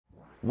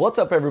What's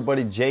up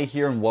everybody, Jay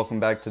here and welcome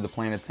back to the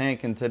Planet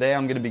Tank, and today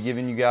I'm going to be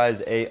giving you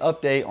guys a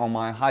update on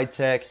my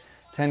high-tech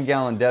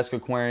 10-gallon desk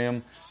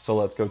aquarium, so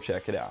let's go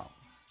check it out.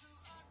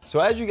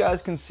 So as you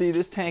guys can see,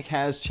 this tank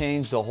has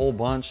changed a whole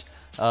bunch.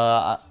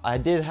 I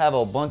did have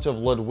a bunch of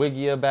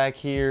Ludwigia back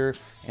here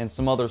and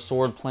some other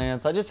sword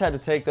plants. I just had to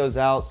take those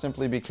out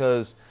simply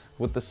because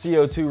with the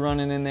CO2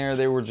 running in there,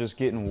 they were just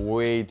getting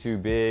way too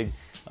big.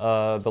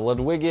 The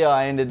Ludwigia,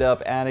 I ended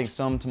up adding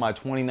some to my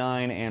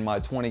 29 and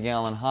my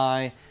 20-gallon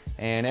high,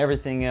 and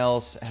everything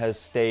else has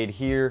stayed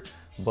here.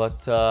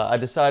 But I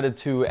decided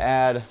to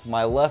add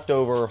my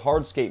leftover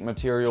hardscape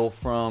material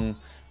from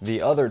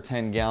the other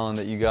 10-gallon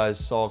that you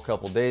guys saw a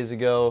couple days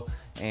ago,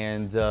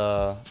 and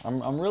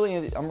I'm really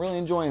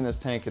enjoying this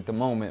tank at the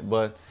moment.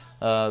 But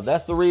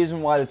that's the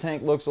reason why the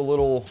tank looks a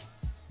little,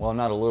 well,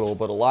 not a little,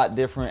 but a lot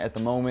different at the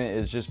moment,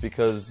 is just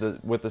because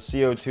with the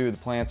CO2, the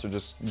plants are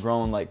just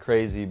growing like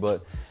crazy.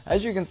 But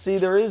as you can see,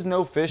 there is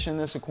no fish in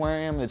this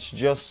aquarium. It's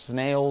just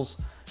snails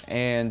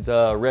and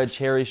red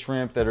cherry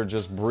shrimp that are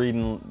just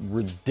breeding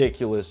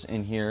ridiculous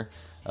in here.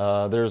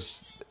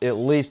 There's at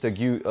least a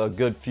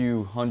good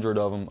few hundred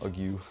of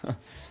them.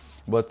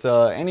 But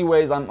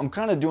anyways, I'm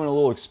kind of doing a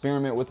little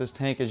experiment with this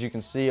tank. As you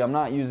can see, I'm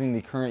not using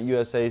the current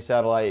USA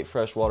Satellite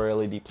Freshwater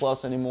LED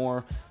Plus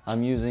anymore.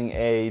 I'm using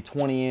a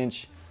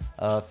 20-inch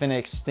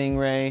Phoenix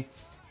Stingray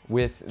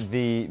with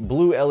the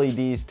blue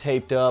LEDs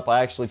taped up.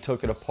 I actually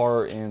took it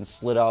apart and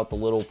slid out the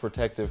little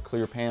protective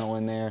clear panel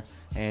in there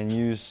and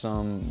used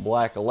some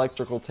black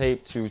electrical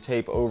tape to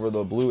tape over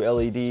the blue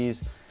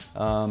LEDs.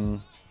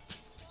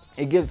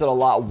 It gives it a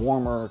lot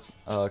warmer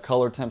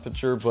color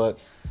temperature,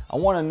 but I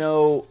want to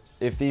know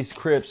if these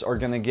crypts are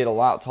going to get a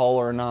lot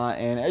taller or not,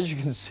 and as you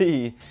can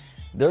see,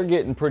 they're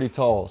getting pretty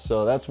tall,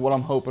 so that's what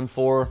I'm hoping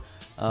for.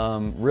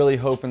 Really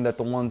hoping that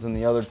the ones in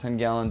the other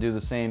 10-gallon do the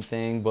same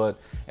thing, but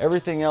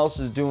everything else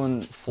is doing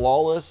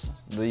flawless.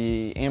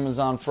 The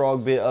Amazon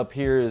frog bit up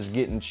here is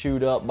getting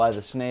chewed up by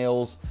the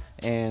snails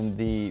and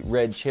the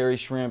red cherry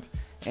shrimp,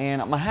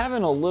 and I'm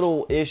having a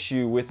little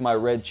issue with my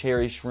red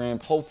cherry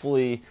shrimp.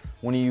 Hopefully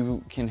one of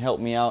you can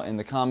help me out in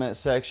the comment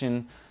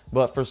section,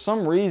 but for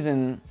some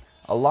reason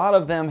a lot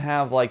of them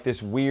have like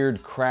this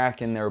weird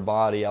crack in their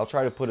body. I'll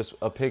try to put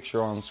a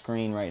picture on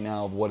screen right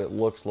now of what it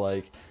looks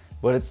like,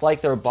 but it's like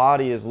their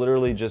body is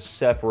literally just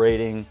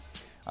separating.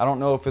 I don't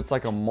know if it's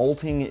like a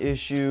molting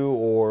issue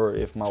or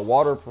if my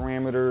water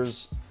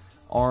parameters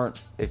aren't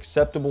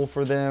acceptable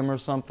for them or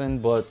something,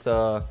 but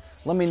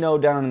let me know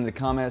down in the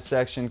comment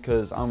section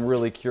because I'm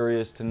really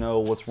curious to know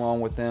what's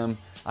wrong with them.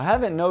 I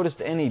haven't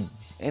noticed any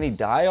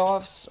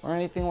die-offs or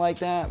anything like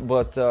that,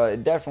 but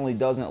it definitely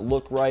doesn't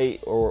look right,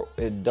 or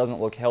it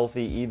doesn't look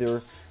healthy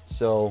either.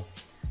 So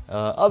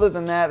other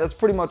than that, that's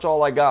pretty much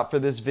all I got for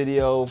this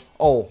video.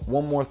 Oh,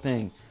 one more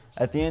thing.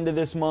 At the end of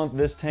this month,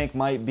 this tank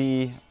might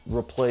be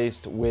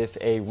replaced with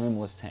a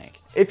rimless tank.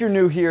 If you're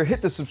new here,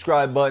 hit the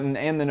subscribe button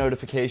and the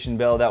notification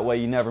bell. That way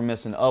you never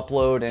miss an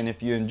upload. And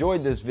if you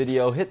enjoyed this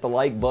video, hit the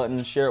like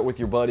button, share it with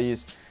your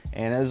buddies.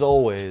 And as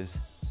always,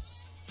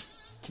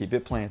 keep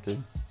it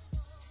planted.